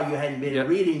 That's why you hadn't been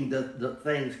reading the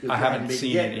things. I haven't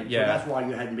seen any, So that's why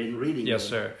you hadn't been reading them. Yes,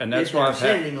 sir. And that's why I've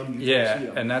sending them, you can see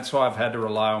them. And that's why I've had to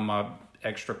rely on my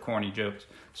extra corny jokes.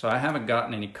 So I haven't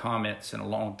gotten any comments in a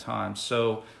long time.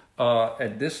 So...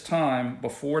 at this time,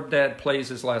 before Dad plays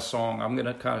his last song, I'm going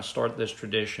to kind of start this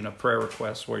tradition of prayer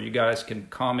requests where you guys can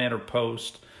comment or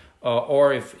post,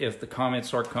 or if the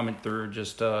comments aren't coming through,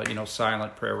 just,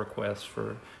 silent prayer requests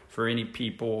for any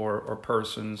people or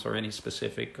persons or any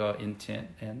specific intent.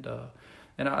 And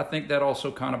I think that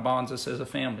also kind of bonds us as a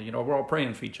family. You know, we're all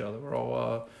praying for each other. We're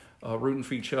all rooting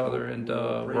for each other, and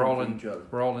we're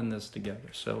all in this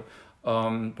together. So...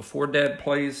 before Dad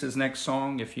plays his next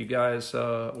song, if you guys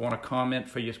want to comment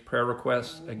for your prayer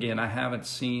requests, again, I haven't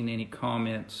seen any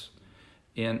comments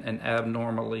in an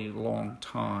abnormally long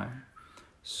time.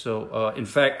 So, in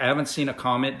fact, I haven't seen a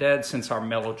comment, Dad, since our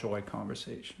Mellow Joy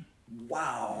conversation.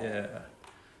 Wow. Yeah.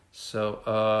 So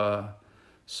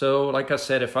like I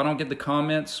said, if I don't get the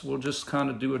comments, we'll just kind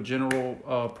of do a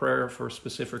general prayer for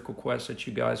specific requests that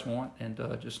you guys want, and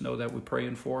just know that we're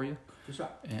praying for you.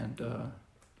 And...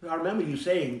 I remember you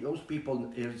saying those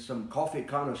people is some coffee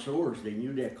connoisseurs. They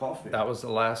knew their coffee. That was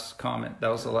the last comment. That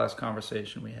was the last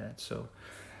conversation we had. So,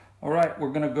 all right,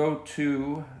 we're going to go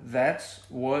to That's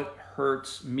What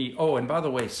Hurts Me. Oh, and by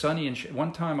the way, Sonny and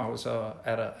one time I was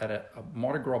at a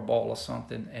Mardi Gras ball or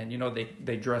something, and,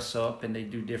 they dress up and they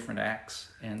do different acts.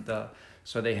 And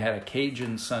so they had a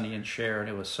Cajun Sonny and Chere, and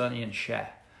it was Sonny and Chere.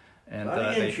 And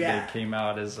they came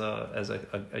out as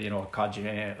a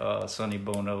Cajun, Sonny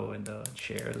Bono and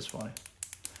Chere. It was funny.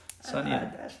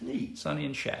 That's neat. Sonny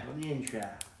and Chere. Sonny and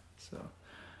Chere. So,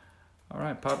 all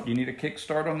right, Pop. You need a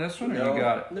kickstart on this one, or you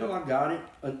got it? No, I got it.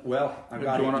 I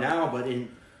got it now, but in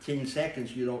 10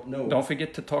 seconds you don't know. Don't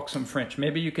forget to talk some French.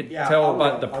 Maybe you could tell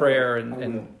about the prayer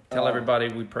and tell everybody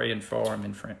we're praying for them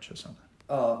in French or something.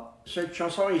 Cette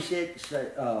chanson ici,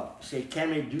 c'est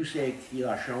Campbell qui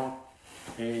la chante.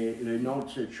 Et le nom de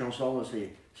cette chanson,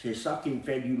 c'est ça qui me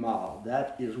fait du mal.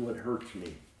 That is what hurts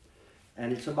me.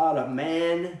 And it's about a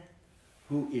man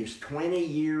who is 20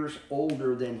 years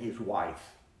older than his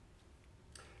wife.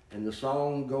 And the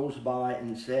song goes by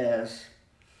and says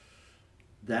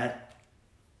that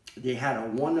they had a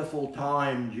wonderful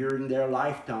time during their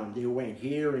lifetime. They went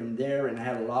here and there and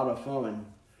had a lot of fun.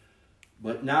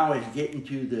 But now it's getting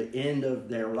to the end of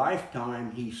their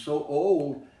lifetime. He's so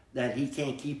old that he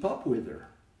can't keep up with her.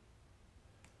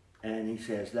 And he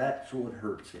says that's what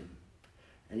hurts him.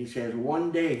 And he says one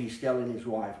day he's telling his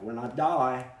wife, when I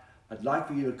die, I'd like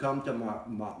for you to come to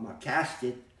my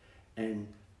casket and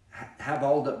have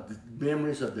all the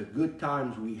memories of the good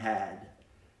times we had.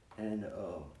 And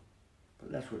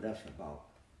that's what that's about.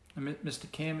 And Mr.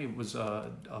 Cammy was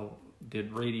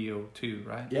did radio too,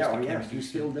 right? Yeah, yes, he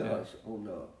still does on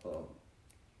the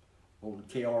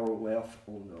KROF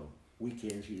on the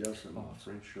weekends. He does some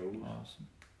French shows. Awesome.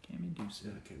 Cammy Douce.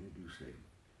 Yeah, Cammy Douce.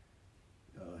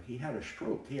 he had a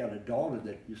stroke. He had a daughter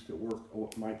that used to work, or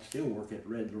might still work at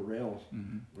Red Laurel's.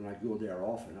 When I go there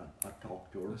often, I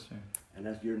talk to her. And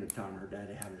that's during the time her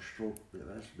daddy had a stroke.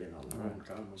 That's been a long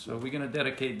time ago. So we're going to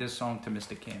dedicate this song to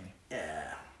Mr. Cammy.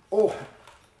 Yeah. Oh,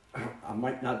 I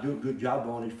might not do a good job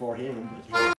on it for him,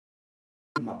 but I'll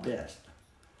do my best.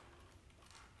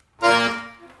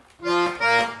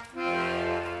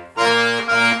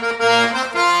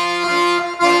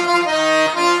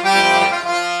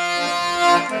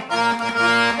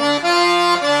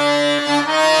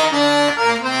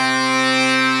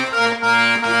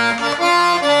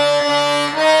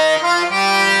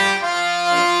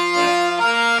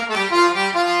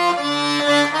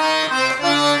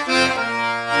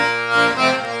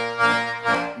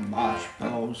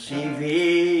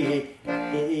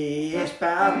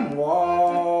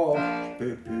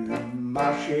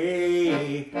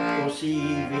 Aussi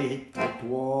vite que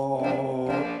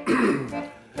toi.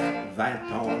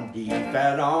 20 ans de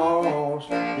différence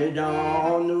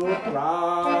dedans nos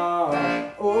bras.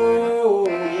 Oh,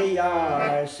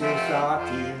 yeah, c'est ça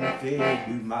qui me fait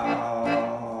du mal.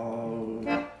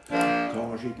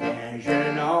 Quand j'étais un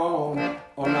jeune homme,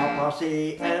 on a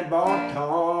passé un bon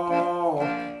temps.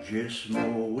 Juste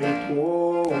moi et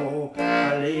toi,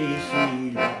 aller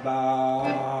ici là-bas.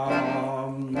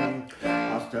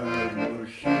 Je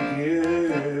suis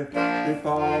vieux, je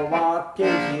peux voir tes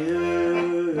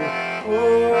yeux.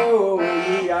 Oh,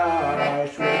 yeah,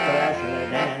 je suis fraîche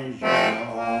d'un jeune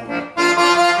homme.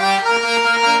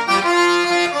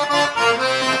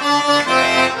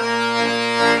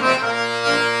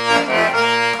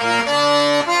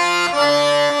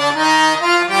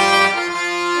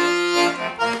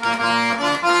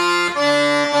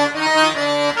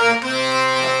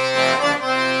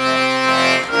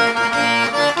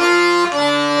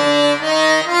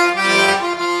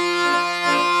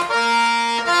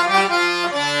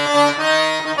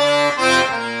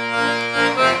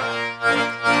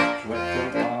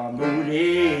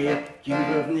 Tu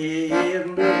veux venir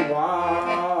me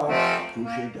voir,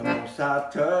 coucher dans mon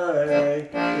fauteuil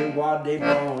et voir des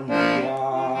bonnes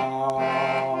joies.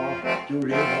 Tous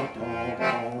les bons temps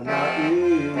qu'on a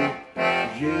eu,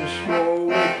 juste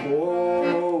moi et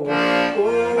toi.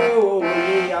 Oh,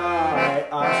 yeah,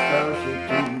 à ce temps c'est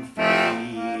tout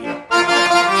fini.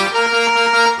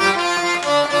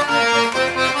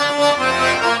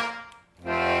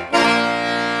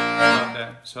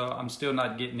 So I'm still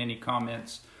not getting any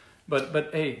comments. But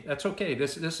hey, that's okay.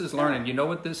 This is learning. You know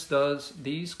what this does?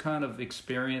 These kind of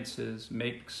experiences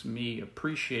makes me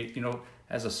appreciate,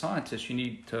 as a scientist, you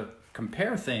need to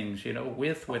compare things,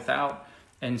 with, without.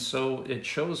 And so it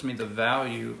shows me the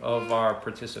value of our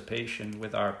participation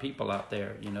with our people out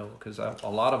there, because a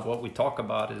lot of what we talk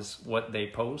about is what they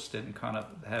post and kind of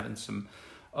having some.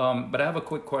 But I have a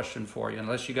quick question for you,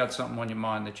 unless you got something on your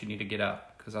mind that you need to get out.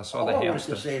 Because I saw the All I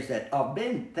hamster. wanted to say is that I've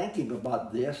been thinking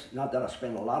about this, not that I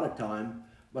spend a lot of time,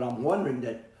 but I was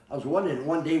wondering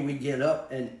one day we'd get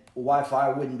up and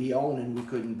Wi-Fi wouldn't be on and we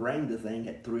couldn't bring the thing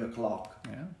at 3 o'clock.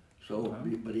 Yeah. So,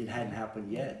 but it hadn't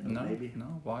happened yet. No, maybe.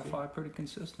 No, Wi-Fi pretty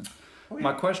consistent. Oh, yeah.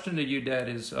 My question to you, Dad,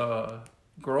 is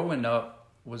growing up,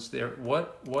 was there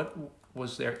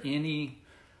any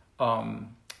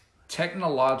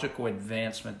technological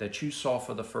advancement that you saw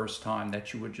for the first time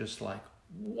that you were just like,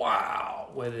 wow,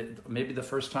 maybe the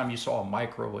first time you saw a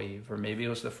microwave, or maybe it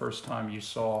was the first time you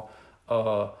saw,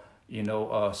 some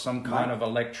kind of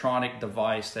electronic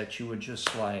device that you were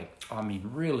just like,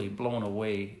 really blown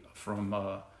away from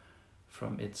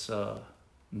its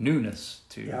newness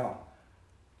to. Yeah.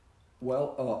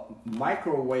 Well,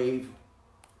 microwave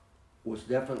was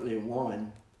definitely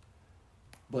one,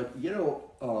 but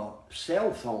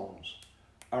cell phones.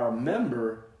 I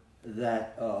remember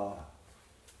that.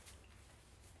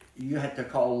 You had to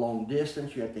call long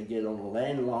distance, you had to get on a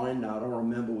landline. Now, I don't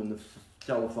remember when the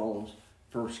telephones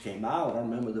first came out. I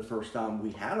remember the first time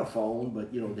we had a phone,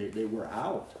 but, they were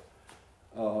out.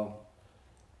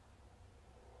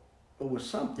 It was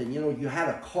something, you had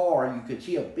a car, you could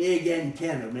see a big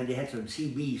antenna, and they had some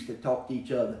CBs that talked to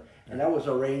each other. And that was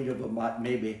a range of about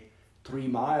maybe 3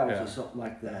 miles or something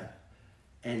like that.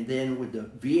 And then with the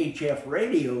VHF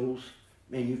radios,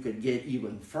 man, you could get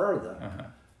even further.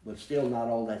 But still not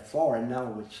all that far. And now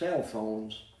with cell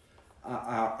phones,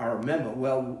 I remember,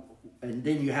 and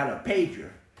then you had a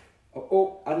pager.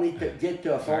 Oh, I need to get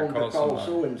to a phone to call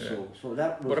so-and-so. Yeah. So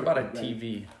that was. What about a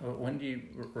TV? When do you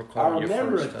recall your first? I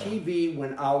remember a TV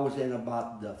when I was in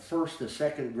about the 1st or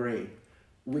 2nd grade.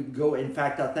 We'd go, in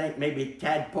fact, I think maybe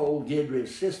Tadpole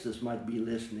Gidry's sisters might be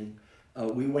listening.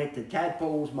 We went to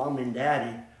Tadpole's mom and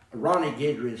daddy. Ronnie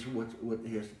Gidry's what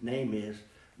his name is.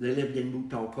 they lived in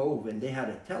Mouton Cove, and they had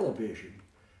a television.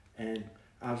 And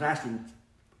I was asking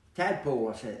Tadpole,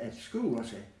 I said, at school, I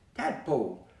said,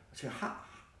 Tadpole. I said, how?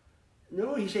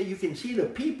 No, he said, you can see the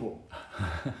people.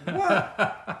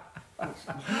 What?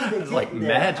 It's like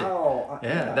magic. Oh,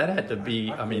 yeah, that had to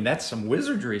be, I mean, that's some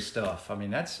wizardry stuff. I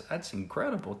mean, that's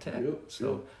incredible, Ted. Yep,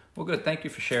 so, well, good. Thank you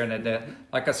for sharing that, Dad.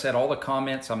 Like I said, all the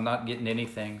comments, I'm not getting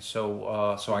anything,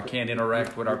 so so I can't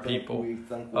interact with our people.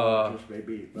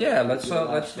 Yeah, let's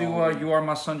do "You Are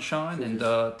My Sunshine," and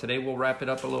today we'll wrap it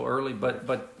up a little early.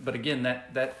 But again,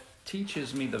 that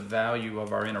teaches me the value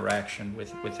of our interaction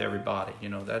with everybody. You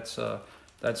know, that's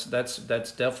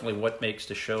definitely what makes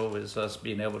the show, is us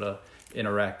being able to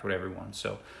interact with everyone.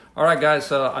 So, all right,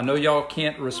 guys, I know y'all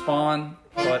can't respond,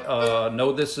 but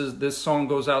know this song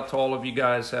goes out to all of you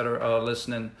guys that are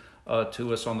listening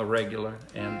to us on the regular,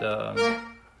 and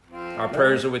our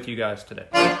prayers are with you guys today.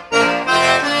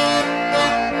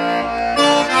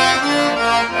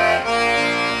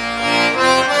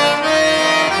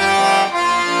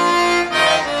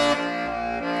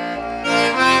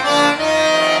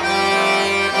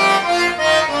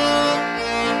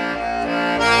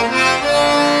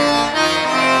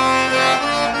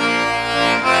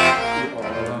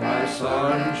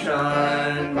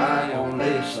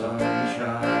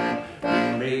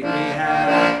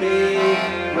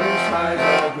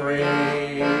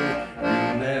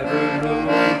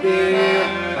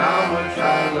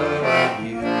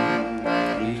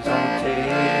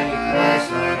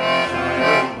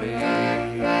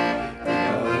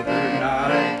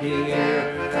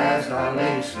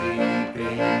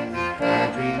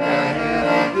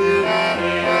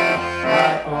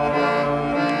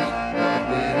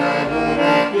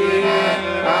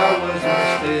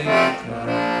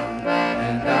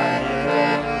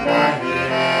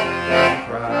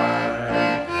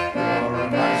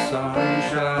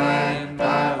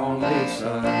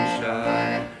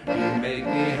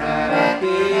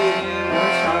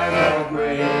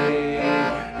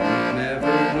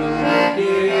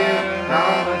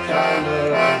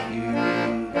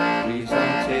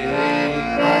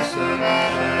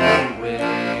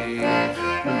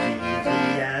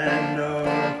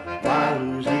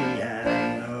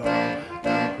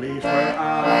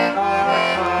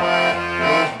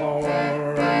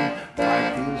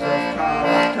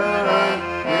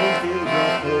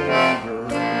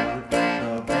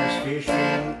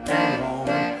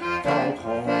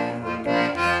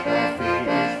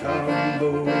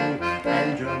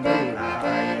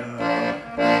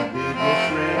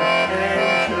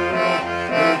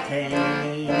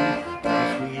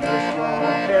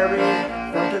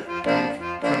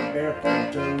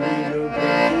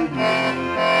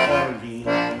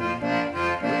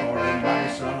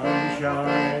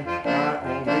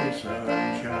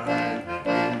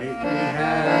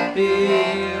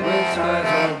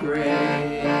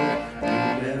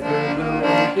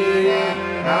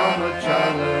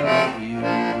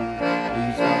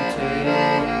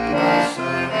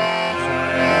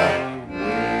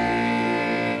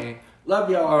 Love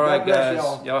y'all. All right, guys.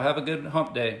 Y'all have a good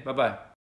hump day. Bye-bye.